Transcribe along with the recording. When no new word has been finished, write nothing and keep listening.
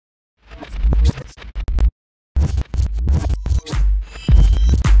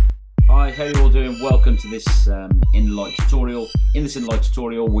how you all doing? Welcome to this Enlight tutorial. In this Enlight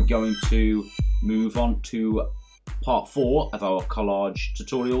tutorial we're going to move on to part 4 of our collage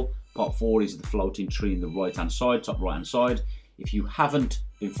tutorial. Part 4 is the floating tree in the right hand side, top right hand side. If you haven't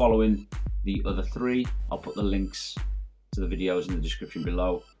been following the other 3, I'll put the links to the videos in the description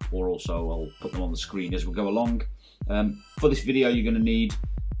below, or also I'll put them on the screen as we go along. For this video you're going to need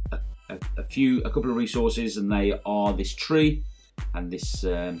a couple of resources, and they are this tree and this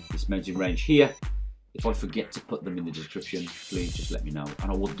mountain range here. If I forget to put them in the description, please just let me know,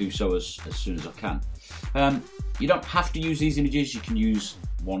 and I will do so as soon as I can. You don't have to use these images, you can use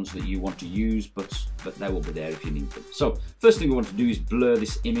ones that you want to use, but they will be there if you need them. So first thing we want to do is blur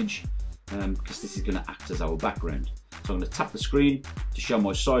this image, because this is going to act as our background. So I'm going to tap the screen to show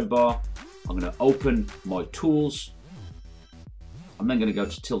my sidebar. I'm going to open my tools. I'm then going to go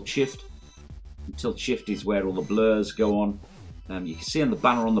to tilt shift. And tilt shift is where all the blurs go on. You can see on the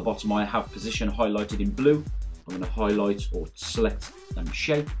banner on the bottom I have position highlighted in blue. I'm going to highlight or select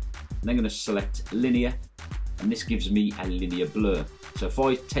shape. I'm then going to select linear, and this gives me a linear blur. So if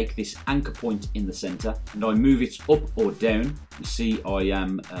I take this anchor point in the center and I move it up or down, you see I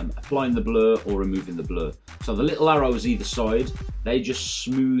am applying the blur or removing the blur. So the little arrows either side, they just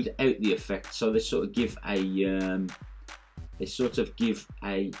smooth out the effect. So they sort of give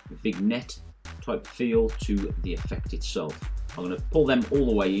a vignette type feel to the effect itself. I'm going to pull them all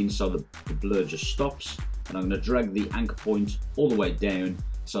the way in so the blur just stops, and I'm going to drag the anchor point all the way down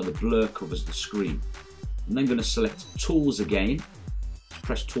so the blur covers the screen. I'm then going to select tools again,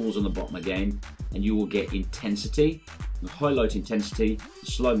 press tools on the bottom again, and you will get intensity. I'm going to highlight intensity,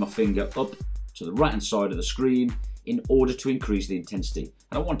 slide my finger up to the right hand side of the screen in order to increase the intensity,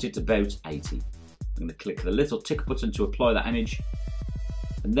 and I want it about 80. I'm going to click the little tick button to apply that image,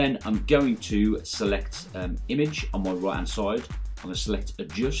 and then I'm going to select image on my right hand side. I'm going to select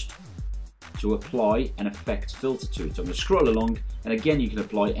adjust to apply an effect filter to it. So I'm going to scroll along, and again you can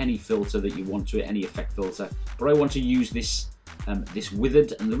apply any filter that you want to it, any effect filter, but I want to use this this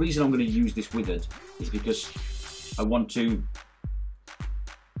withered, and the reason I'm going to use this withered is because I want to,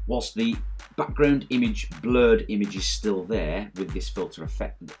 whilst the background image, blurred image is still there with this filter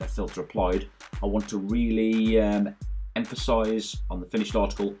applied, I want to really emphasize on the finished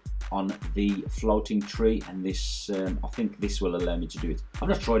article on the floating tree, and this I think this will allow me to do it. I've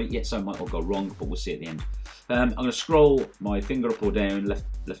not tried it yet, so I might all go wrong, but we'll see at the end. I'm going to scroll my finger up or down,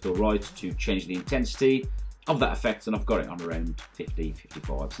 left or right, to change the intensity of that effect, and I've got it on around 50,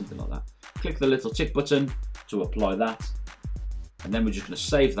 55, something like that. Click the little tick button to apply that, and then we're just going to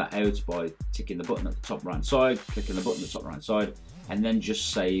save that out by ticking the button at the top right hand side, clicking the button at the top right hand side, and then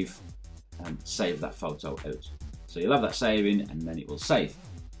just save that photo out. So you'll have that saving, and then it will save.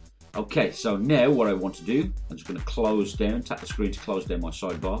 Okay, so now what I want to do, I'm just going to close down, tap the screen to close down my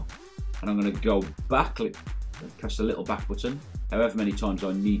sidebar, and I'm going to go back, press the little back button, however many times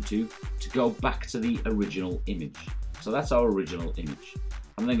I need to go back to the original image. So that's our original image.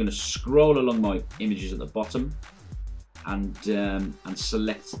 I'm then going to scroll along my images at the bottom and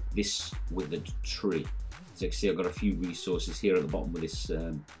select this withered tree. So you can see I've got a few resources here at the bottom with this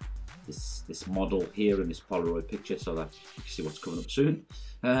this model here in this Polaroid picture, so that you can see what's coming up soon.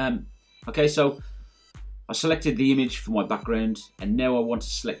 Okay, so I selected the image for my background, and now I want to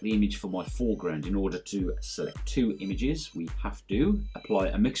select the image for my foreground. In order to select 2 images, we have to apply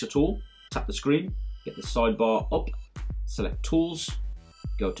a mixer tool, tap the screen, get the sidebar up, select tools,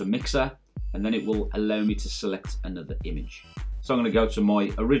 go to mixer, and then it will allow me to select another image. So I'm going to go to my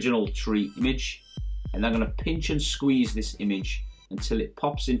original tree image, and I'm going to pinch and squeeze this image until it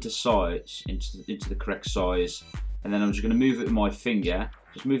pops into size, into the correct size, and then I'm just going to move it with my finger.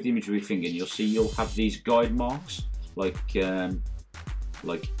 Just move the image with your finger, and you'll see you'll have these guide marks, like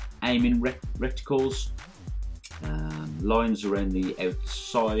aiming reticles, lines around the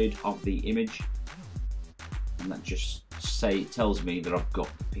outside of the image, and that just tells me that I've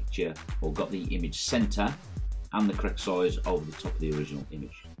got the picture, or got the image center and the correct size over the top of the original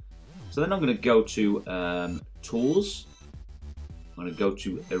image. So then I'm going to go to tools. I'm going to go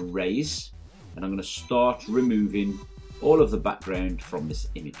to erase, and I'm going to start removing all of the background from this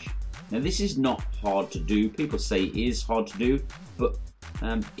image. Now this is not hard to do. People say it is hard to do, but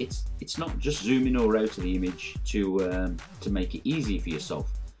it's not. Just zoom in or out of the image to make it easy for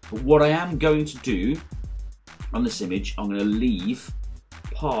yourself. But what I am going to do on this image, I'm going to leave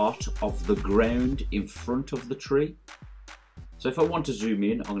part of the ground in front of the tree. So if I want to zoom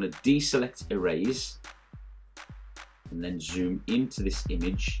in, I'm going to deselect erase, and then zoom into this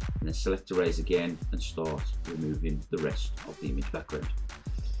image, and then select erase again and start removing the rest of the image background.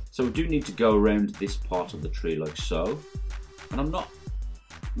 So we do need to go around this part of the tree like so, and I'm not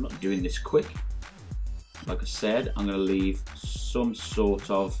I'm not doing this quick. Like I said, I'm going to leave some sort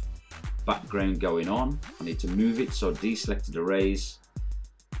of background going on. I need to move it, so I deselected Erase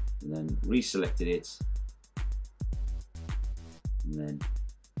and then reselected it, and then,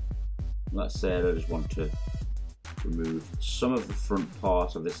 like I said, I just want to remove some of the front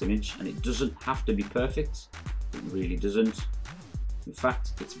part of this image, and it doesn't have to be perfect. It really doesn't. In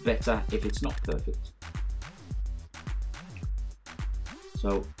fact, it's better if it's not perfect. So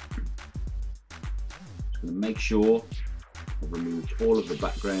I'm going to make sure I've removed all of the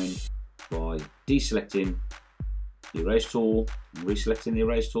background by deselecting the Erase tool and reselecting the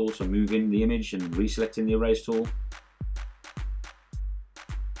Erase tool. So moving the image and reselecting the Erase tool.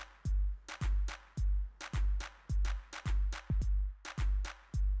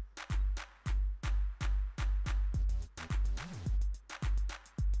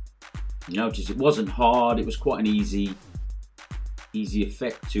 Notice it wasn't hard, it was quite an easy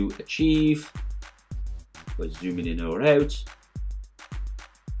effect to achieve by zooming in or out.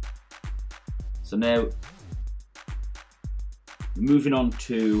 So now moving on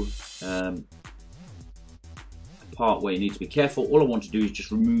to a part where you need to be careful. All I want to do is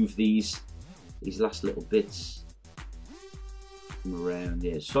just remove these last little bits from around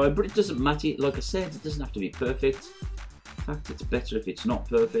here. So, but it doesn't matter, like I said, it doesn't have to be perfect. In fact, it's better if it's not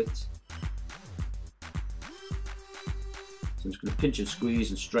perfect. So I'm just going to pinch and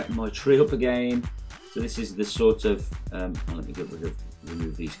squeeze and straighten my tree up again. So this is the sort of, let me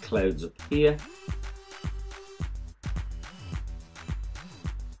remove these clouds up here.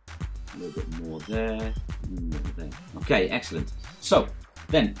 A little bit more there, more there. Okay, excellent. So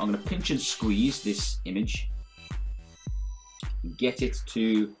then I'm going to pinch and squeeze this image and get it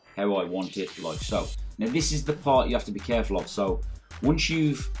to how I want it, like so. Now this is the part you have to be careful of. So once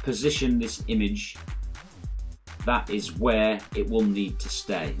you've positioned this image, that is where it will need to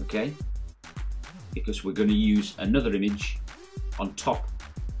stay, okay? Because we're going to use another image on top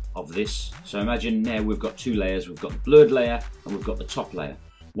of this. So imagine now we've got two layers. We've got the blurred layer and we've got the top layer.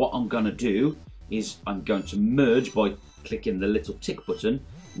 What I'm going to do is I'm going to merge by clicking the little tick button.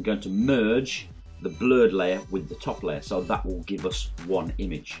 I'm going to merge the blurred layer with the top layer. So that will give us one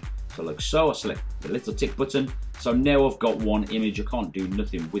image. So like so, I select the little tick button. So now I've got one image. I can't do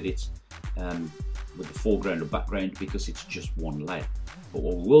nothing with it. With the foreground or background, because it's just one layer. But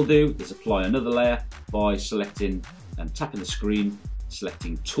what we will do is apply another layer by selecting and tapping the screen,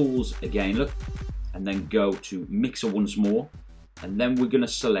 selecting tools again, look, and then go to mixer once more, and then we're going to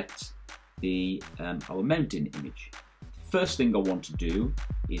select the our mountain image. First thing I want to do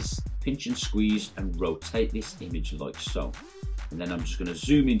is pinch and squeeze and rotate this image like so, and then I'm just going to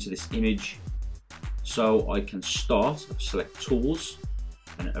zoom into this image so I can start, select tools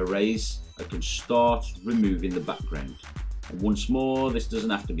and Erase. I can start removing the background, and once more, this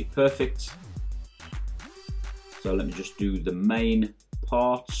doesn't have to be perfect, so let me just do the main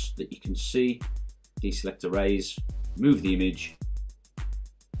parts that you can see. Deselect Erase, move the image,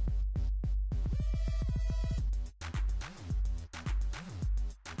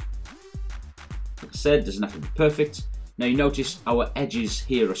 like I said, doesn't have to be perfect. Now you notice our edges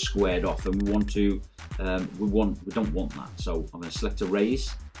here are squared off, and we want to we don't want that, so I'm going to select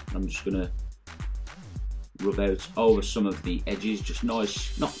Erase. I'm just going to rub out over some of the edges, just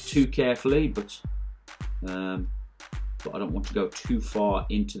nice, not too carefully, but I don't want to go too far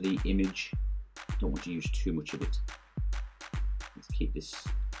into the image. Don't want to use too much of it. Let's keep this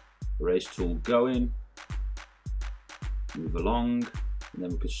Erase tool going, move along, and then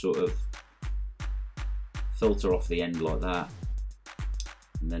we could sort of filter off the end like that.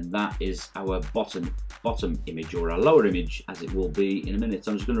 And then that is our bottom image, or our lower image as it will be in a minute.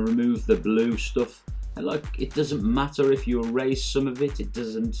 So I'm just going to remove the blue stuff, and like, it doesn't matter if you erase some of it, it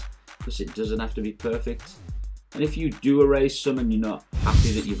doesn't, because it doesn't have to be perfect. And if you do erase some and you're not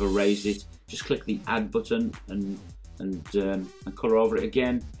happy that you've erased it, just click the add button and colour over it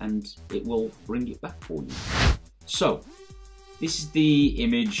again, and it will bring it back for you. So this is the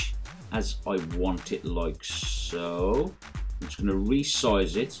image as I want it, like so. I'm just going to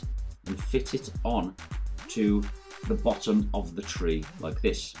resize it and fit it on to the bottom of the tree like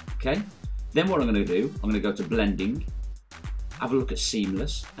this, okay? Then what I'm going to do, I'm going to go to blending, have a look at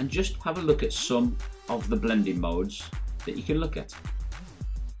seamless, and just have a look at some of the blending modes that you can look at,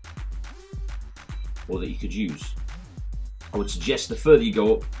 or that you could use. I would suggest the further you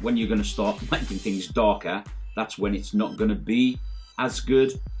go up, when you're going to start making things darker, that's when it's not going to be as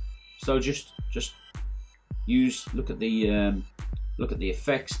good. So just look at the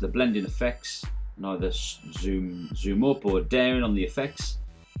effects, the blending effects, and either zoom up or down on the effects,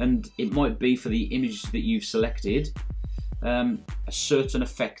 and it might be for the image that you've selected a certain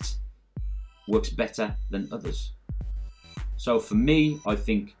effect works better than others. So for me, I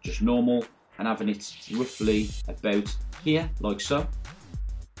think just normal and having it roughly about here, like so.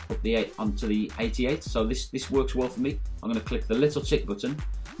 Put the 8 onto the 88. So this works well for me. I'm going to click the little tick button.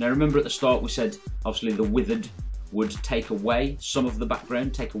 Now remember at the start we said obviously the withered would take away some of the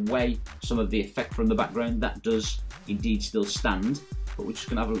background, take away some of the effect from the background. That does indeed still stand, but we're just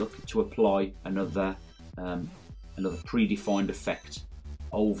going to have a look to apply another predefined effect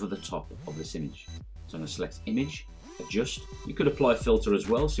over the top of this image. So I'm going to select image, adjust. You could apply a filter as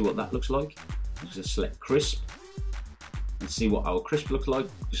well, see what that looks like. I'm just going to select crisp and see what our crisp looks like,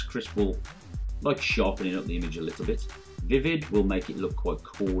 because crisp will like sharpening up the image a little bit. Vivid will make it look quite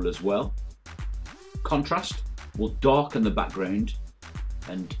cool as well. Contrast will darken the background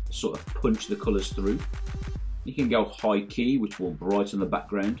and sort of punch the colours through. You can go high key, which will brighten the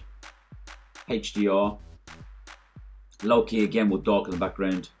background. HDR. Low key again will darken the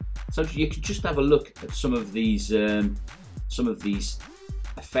background. So you can just have a look at some of these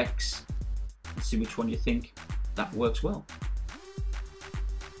effects and see which one you think that works well.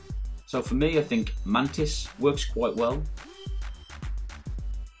 So for me, I think Mantis works quite well.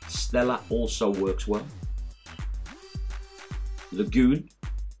 Stella also works well. Lagoon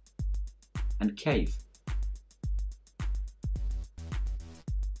and Cave.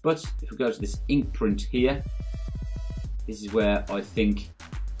 But if we go to this ink print here, this is where I think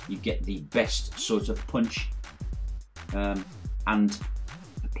you get the best sort of punch and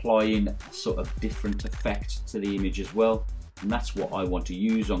applying a sort of different effect to the image as well. And that's what I want to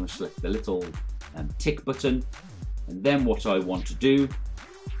use. I'm going to select the little tick button, and then what I want to do,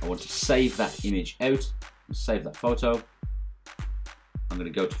 I want to save that image out and save that photo. I'm going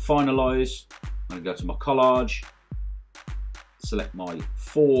to go to finalize, I'm going to go to my collage, select my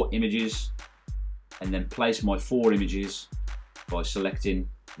 4 images, and then place my 4 images by selecting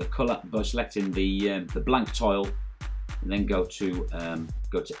the color, by selecting the blank tile, and then go to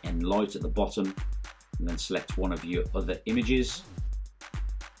Enlight at the bottom, and then select one of your other images,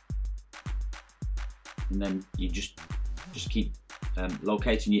 and then you just keep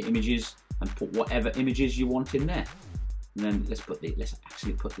locating your images and put whatever images you want in there. And then let's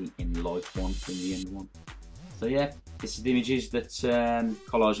actually put the Enlight one in the end one. So yeah, this is the images that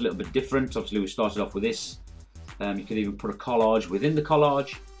Collage a little bit different. Obviously we started off with this. You could even put a collage within the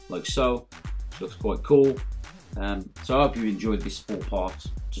collage, like so. Which looks quite cool. So I hope you enjoyed this 4-part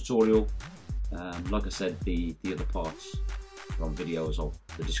tutorial. Like I said, the other parts are on video as well.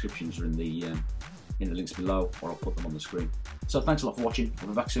 The descriptions are in the links below, or I'll put them on the screen. So thanks a lot for watching. I'll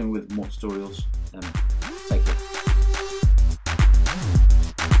be back soon with more tutorials.